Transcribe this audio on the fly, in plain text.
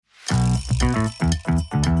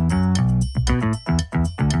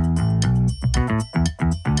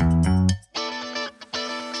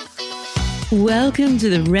Welcome to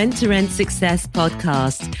the Rent to Rent Success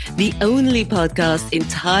podcast, the only podcast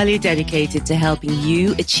entirely dedicated to helping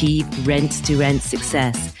you achieve rent to rent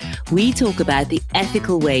success. We talk about the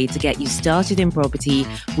ethical way to get you started in property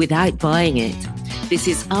without buying it. This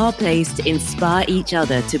is our place to inspire each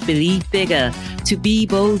other to believe bigger, to be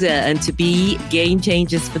bolder, and to be game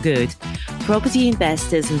changers for good. Property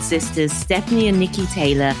investors and sisters Stephanie and Nikki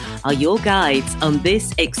Taylor are your guides on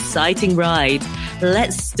this exciting ride.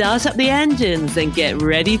 Let's start up the engines and get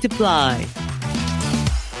ready to fly.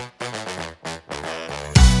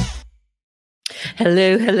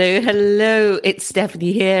 Hello, hello, hello. It's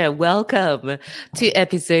Stephanie here. Welcome to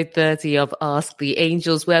episode 30 of Ask the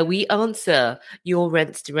Angels, where we answer your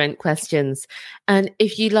rent-to-rent questions. And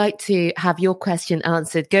if you'd like to have your question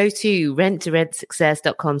answered, go to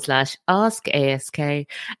renttorentsuccess.com/askask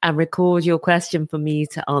and record your question for me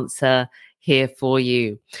to answer here for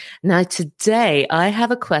you. Now, today I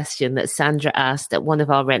have a question that Sandra asked at one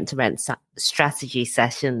of our rent-to-rent strategy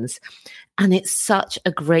sessions. And it's such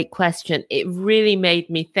a great question. It really made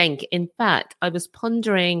me think. In fact, I was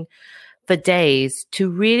pondering for days to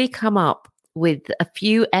really come up with a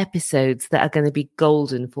few episodes that are going to be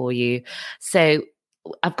golden for you. So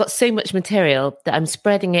I've got so much material that I'm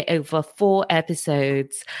spreading it over 4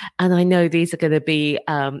 episodes. And I know these are going to be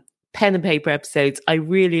pen and paper episodes. I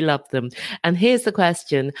really love them. And here's the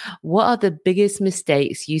question. What are the biggest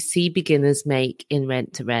mistakes you see beginners make in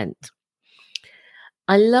rent to rent?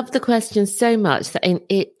 I love the question so much that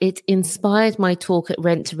it inspired my talk at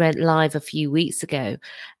Rent to Rent Live a few weeks ago.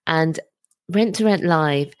 And Rent to Rent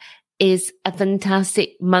Live is a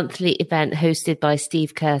fantastic monthly event hosted by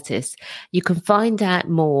Steve Curtis. You can find out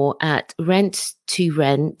more at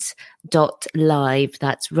rent2rent.live.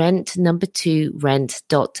 That's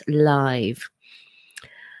rent2rent.live.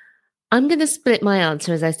 I'm going to split my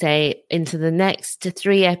answer, as I say, into the next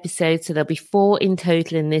 3 episodes. So there'll be 4 in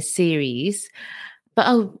total in this series. But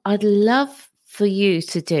I'd love for you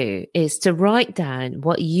to do is to write down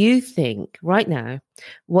what you think right now,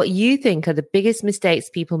 what you think are the biggest mistakes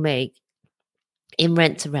people make in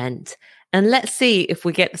rent to rent. And let's see if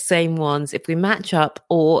we get the same ones, if we match up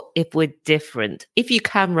or if we're different. If you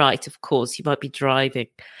can write, of course, you might be driving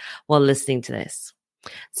while listening to this.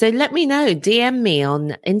 So let me know, DM me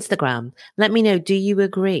on Instagram. Let me know, do you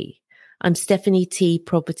agree? I'm Stephanie T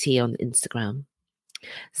Property on Instagram.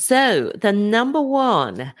 So the number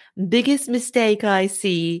 1 biggest mistake I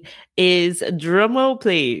see is, drumroll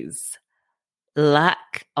please,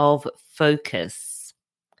 lack of focus.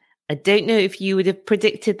 I don't know if you would have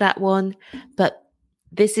predicted that one, but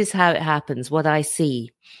this is how it happens. What I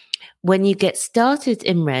see when you get started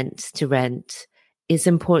in rent to rent, it's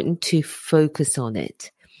important to focus on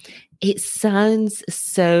it. It sounds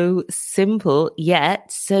so simple,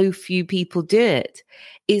 yet so few people do it.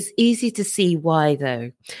 It's easy to see why,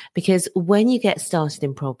 though, because when you get started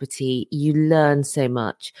in property, you learn so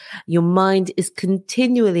much. Your mind is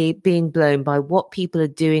continually being blown by what people are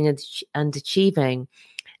doing and achieving,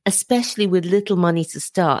 especially with little money to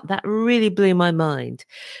start. That really blew my mind.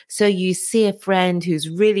 So you see a friend who's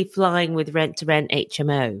really flying with rent to rent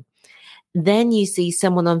HMO. Then you see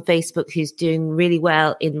someone on Facebook who's doing really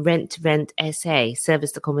well in rent-to-rent SA,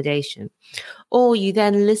 serviced accommodation. Or you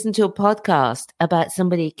then listen to a podcast about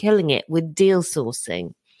somebody killing it with deal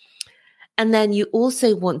sourcing. And then you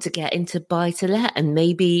also want to get into buy-to-let, and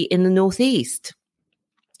maybe in the Northeast,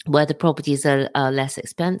 where the properties are less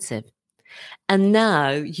expensive. And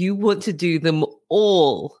now you want to do them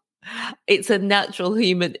all. It's a natural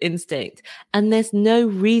human instinct. And there's no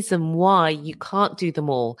reason why you can't do them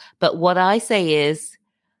all. But what I say is,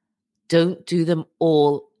 don't do them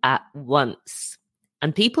all at once.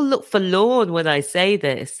 And people look forlorn when I say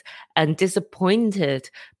this and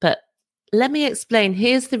disappointed. But let me explain.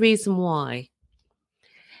 Here's the reason why.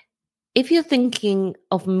 If you're thinking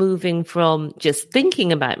of moving from just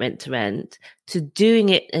thinking about rent to rent to doing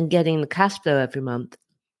it and getting the cash flow every month,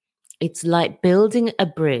 it's like building a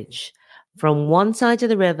bridge from one side of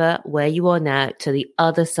the river where you are now to the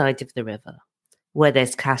other side of the river where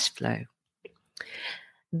there's cash flow.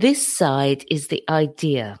 This side is the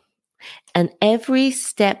idea, and every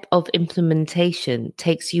step of implementation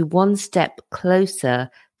takes you one step closer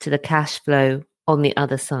to the cash flow on the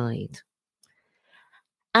other side.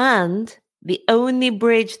 And the only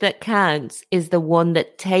bridge that counts is the one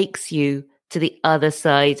that takes you to the other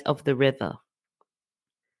side of the river.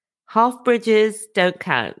 Half bridges don't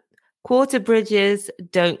count. Quarter bridges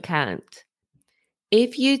don't count.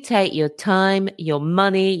 If you take your time, your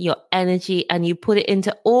money, your energy, and you put it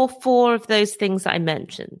into all 4 of those things that I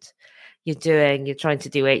mentioned, you're trying to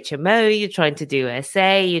do HMO, you're trying to do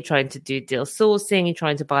SA, you're trying to do deal sourcing, you're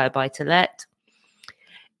trying to buy a buy-to-let.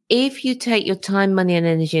 If you take your time, money, and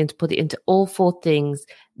energy and put it into all 4 things,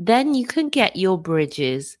 then you can get your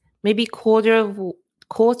bridges maybe quarter of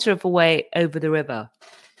a way over the river.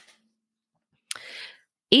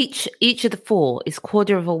 Each of the 4 is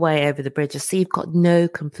quarter of a way over the bridge. So you've got no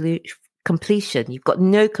completion. You've got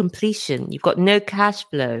no completion. You've got no cash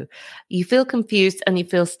flow. You feel confused and you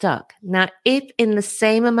feel stuck. Now, if in the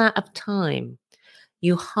same amount of time,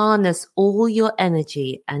 you harness all your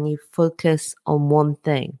energy and you focus on one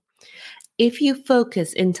thing. If you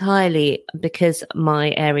focus entirely, because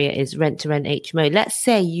my area is rent-to-rent HMO, let's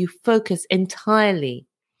say you focus entirely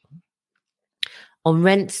on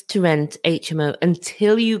rent-to-rent HMO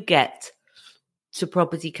until you get to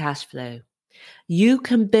property cash flow. You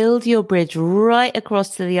can build your bridge right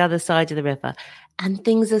across to the other side of the river. And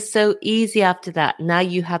things are so easy after that. Now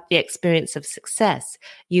you have the experience of success.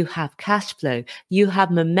 You have cash flow. You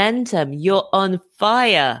have momentum. You're on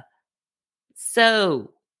fire.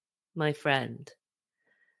 So, my friend,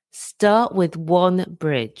 start with one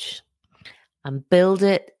bridge and build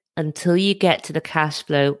it until you get to the cash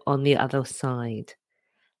flow on the other side.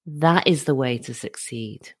 That is the way to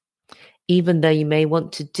succeed. Even though you may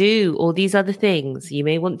want to do all these other things, you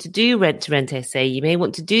may want to do rent-to-rent SA, you may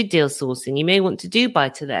want to do deal sourcing, you may want to do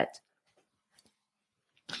buy-to-let.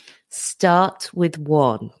 Start with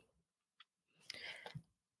one.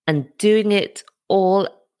 And doing it all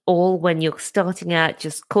when you're starting out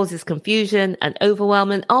just causes confusion and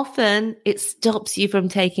overwhelm, and often it stops you from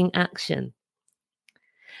taking action.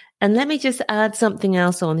 And let me just add something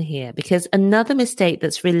else on here, because another mistake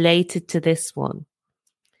that's related to this one,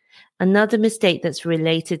 another mistake that's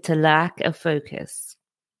related to lack of focus,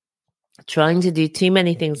 trying to do too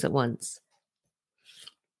many things at once,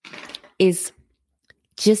 is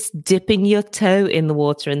just dipping your toe in the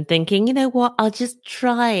water and thinking, you know what, I'll just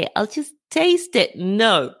try it. I'll just taste it.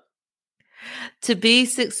 No. To be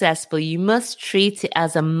successful, you must treat it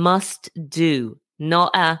as a must do,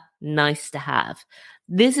 not a nice to have.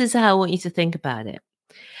 This is how I want you to think about it.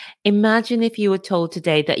 Imagine if you were told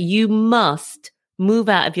today that you must move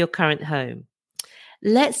out of your current home.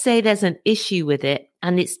 Let's say there's an issue with it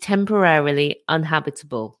and it's temporarily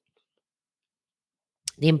uninhabitable.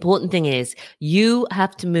 The important thing is you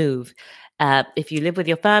have to move. If you live with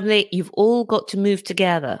your family, you've all got to move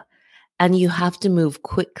together and you have to move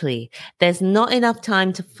quickly. There's not enough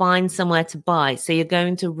time to find somewhere to buy, so you're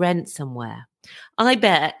going to rent somewhere. I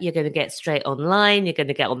bet you're going to get straight online. You're going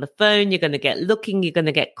to get on the phone. You're going to get looking. You're going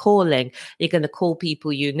to get calling. You're going to call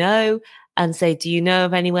people you know and say, do you know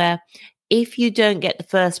of anywhere? If you don't get the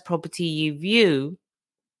first property you view,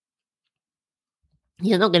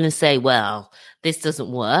 you're not going to say, well, this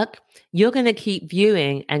doesn't work. You're going to keep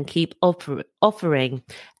viewing and keep offering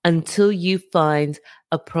until you find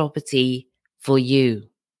a property for you.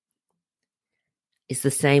 It's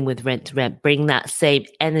the same with rent to rent. Bring that same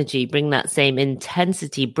energy, bring that same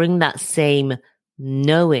intensity, bring that same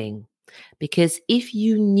knowing. Because if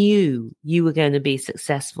you knew you were going to be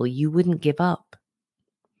successful, you wouldn't give up.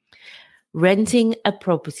 Renting a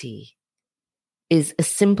property is a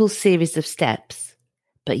simple series of steps,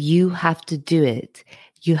 but you have to do it.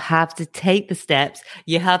 You have to take the steps.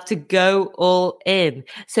 You have to go all in.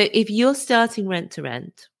 So if you're starting rent to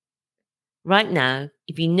rent right now,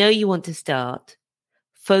 if you know you want to start,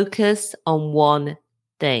 focus on one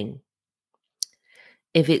thing.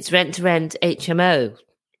 If it's rent-to-rent HMO,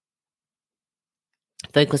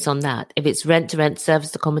 focus on that. If it's rent-to-rent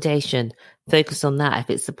serviced accommodation, focus on that.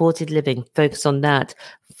 If it's supported living, focus on that.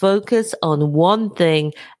 Focus on one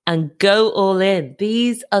thing and go all in.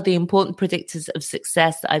 These are the important predictors of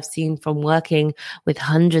success that I've seen from working with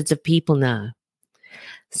hundreds of people now.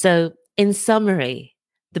 So in summary,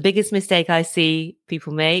 the biggest mistake I see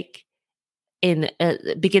people make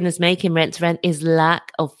beginners make in rent to rent is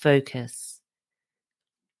lack of focus.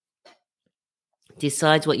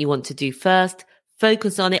 Decide what you want to do first,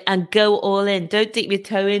 focus on it and go all in. Don't dip your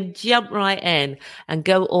toe in, jump right in and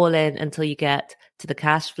go all in until you get to the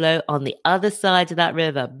cash flow on the other side of that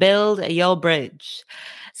river. Build your bridge.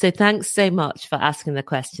 So thanks so much for asking the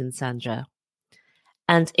question, Sandra.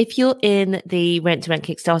 And if you're in the Rent to Rent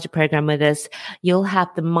Kickstarter program with us, you'll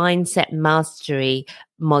have the Mindset Mastery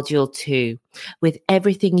Module 2 with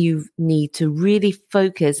everything you need to really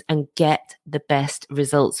focus and get the best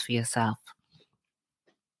results for yourself.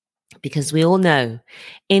 Because we all know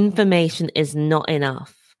information is not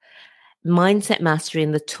enough. mindset mastery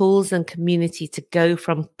and the tools and community to go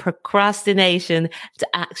from procrastination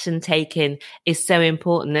to action taking is so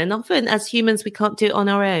important. And often as humans, we can't do it on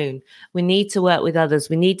our own. We need to work with others.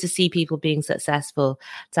 We need to see people being successful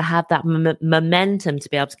to have that momentum to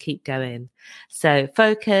be able to keep going. So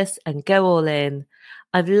focus and go all in.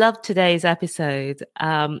 I've loved today's episode.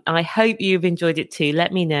 I hope you've enjoyed it too.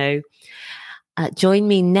 Let me know. Join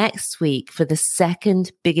me next week for the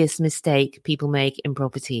second biggest mistake people make in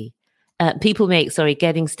property.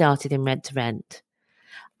 Getting started in rent to rent.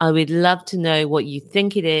 I would love to know what you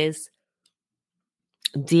think it is.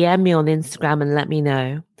 DM me on Instagram and let me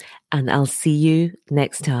know. And I'll see you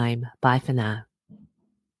next time. Bye for now.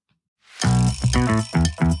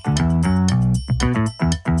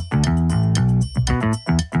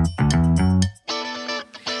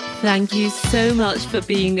 Thank you so much for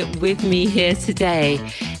being with me here today.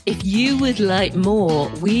 If you would like more,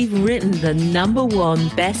 we've written the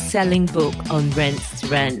 #1 best-selling book on rents to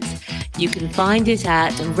rent. You can find it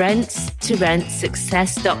at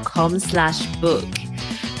rentstorentsuccess.com/book.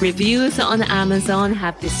 Reviewers on Amazon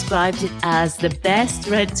have described it as the best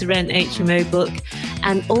rent-to-rent HMO book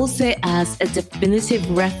and also as a definitive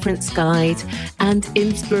reference guide and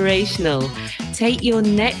inspirational. Take your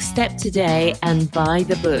next step today and buy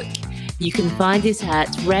the book. You can find it at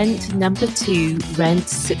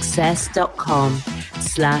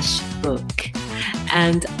rentsuccess.com/book.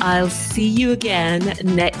 And I'll see you again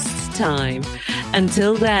next time.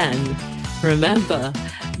 Until then, remember,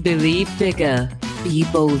 believe bigger, be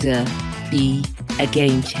bolder, be a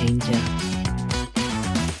game changer.